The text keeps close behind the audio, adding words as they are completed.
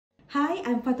Hi,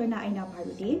 I'm Fatona Aina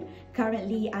Parudin.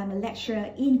 Currently, I'm a lecturer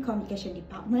in Communication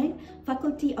Department,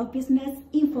 Faculty of Business,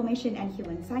 Information and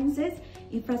Human Sciences,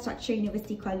 Infrastructure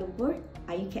University Kuala Lumpur,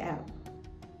 IUKL.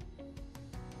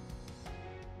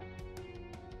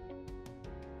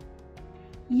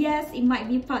 Yes, it might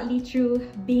be partly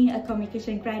true. Being a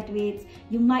communication graduate,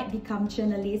 you might become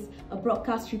journalist, a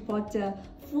broadcast reporter,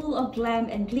 full of glam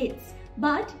and glitz.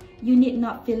 But you need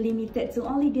not feel limited to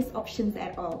only these options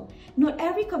at all. Not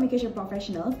every communication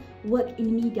professional work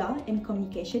in media and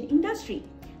communication industry.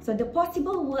 So the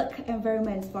possible work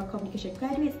environments for communication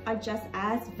graduates are just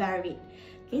as varied.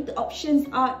 Okay, the options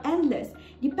are endless.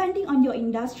 Depending on your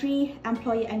industry,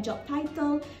 employer and job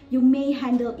title, you may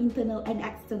handle internal and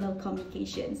external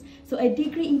communications. So a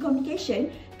degree in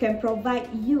communication can provide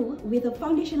you with a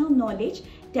foundational knowledge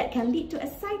that can lead to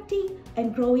exciting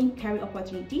and growing career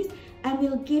opportunities and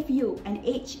will give you an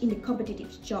edge in the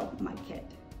competitive job market.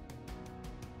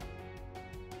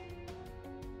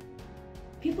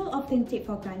 People often take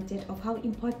for granted of how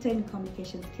important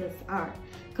communication skills are.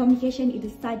 Communication is the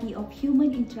study of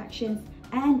human interactions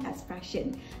and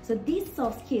expression. So these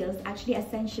soft skills are actually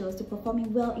essential to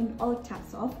performing well in all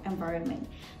types of environment.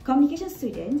 Communication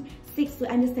students seek to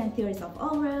understand theories of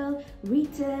oral,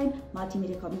 written,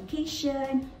 multimedia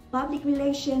communication, public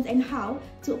relations, and how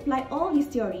to apply all these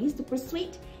theories to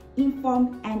persuade,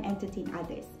 inform, and entertain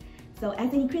others. So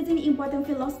as an increasingly important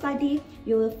field of study,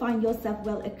 you will find yourself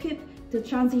well equipped to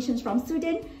transition from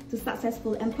student to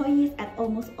successful employees at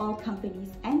almost all companies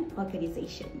and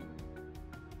organizations.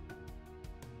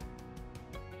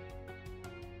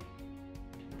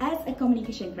 As a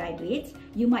communication graduate,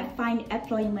 you might find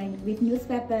employment with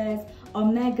newspapers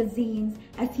or magazines,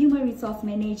 as human resource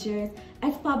managers,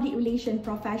 as public relations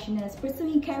professionals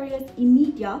pursuing careers in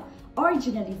media or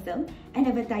journalism and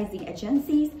advertising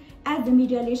agencies, as the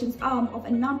media relations arm of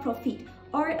a non-profit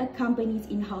or a company's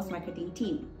in-house marketing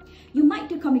team. You might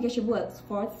do communication works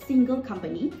for a single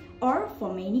company or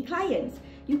for many clients.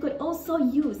 You could also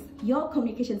use your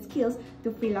communication skills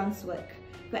to freelance work.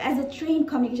 But as a trained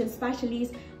communication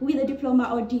specialist with a diploma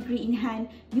or degree in hand,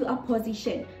 you are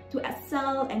positioned to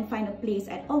excel and find a place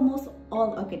at almost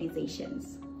all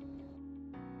organizations.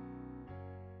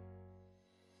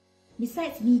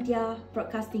 Besides media,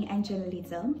 broadcasting and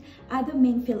journalism, other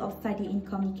main fields of study in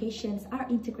communications are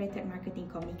integrated marketing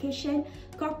communication,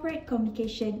 corporate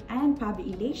communication and public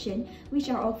relations, which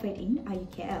are offered in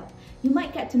IUKL. You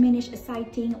might get to manage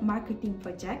exciting marketing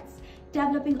projects,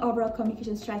 developing overall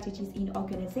communication strategies in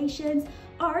organizations,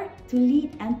 or to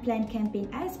lead and plan campaigns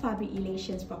as public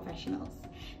relations professionals.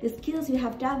 The skills you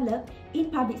have developed in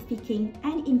public speaking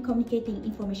and in communicating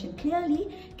information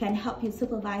clearly can help you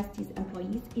supervise these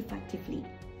employees effectively.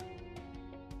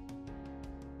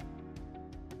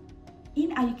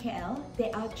 In IUKL,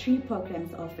 there are 3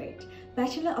 programs offered.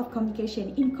 Bachelor of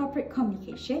Communication in Corporate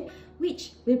Communication,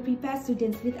 which will prepare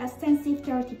students with extensive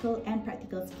theoretical and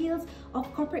practical skills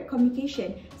of corporate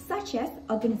communication, such as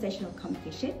organizational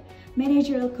communication,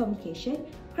 managerial communication,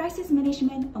 crisis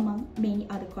management, among many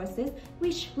other courses,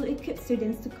 which will equip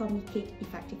students to communicate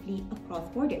effectively across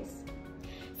borders.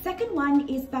 Second one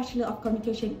is Bachelor of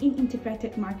Communication in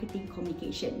Integrated Marketing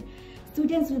Communication.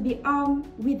 Students will be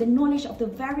armed with the knowledge of the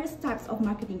various types of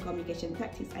marketing communication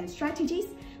tactics and strategies,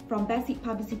 from basic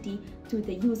publicity to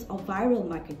the use of viral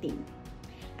marketing.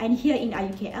 And here in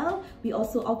IUKL, we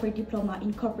also offer Diploma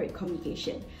in Corporate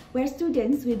Communication, where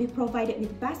students will be provided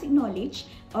with basic knowledge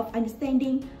of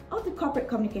understanding of the corporate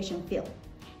communication field.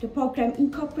 The program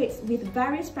incorporates with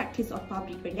various practices of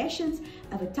public relations,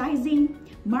 advertising,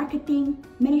 marketing,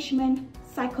 management,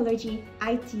 psychology,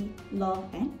 IT, law,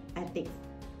 and ethics.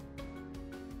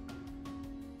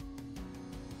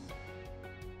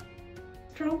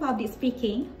 Strong public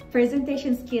speaking,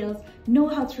 presentation skills, know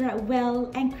how to write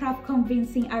well, and craft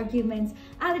convincing arguments,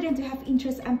 other than to have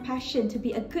interest and passion to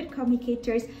be a good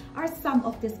communicators, are some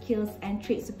of the skills and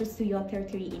traits to pursue your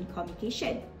territory in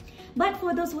communication. But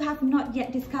for those who have not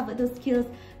yet discovered those skills,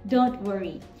 don't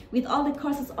worry. With all the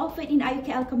courses offered in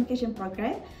IUKL Communication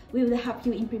Program, we will help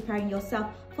you in preparing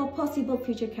yourself for possible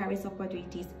future career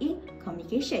opportunities in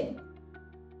communication.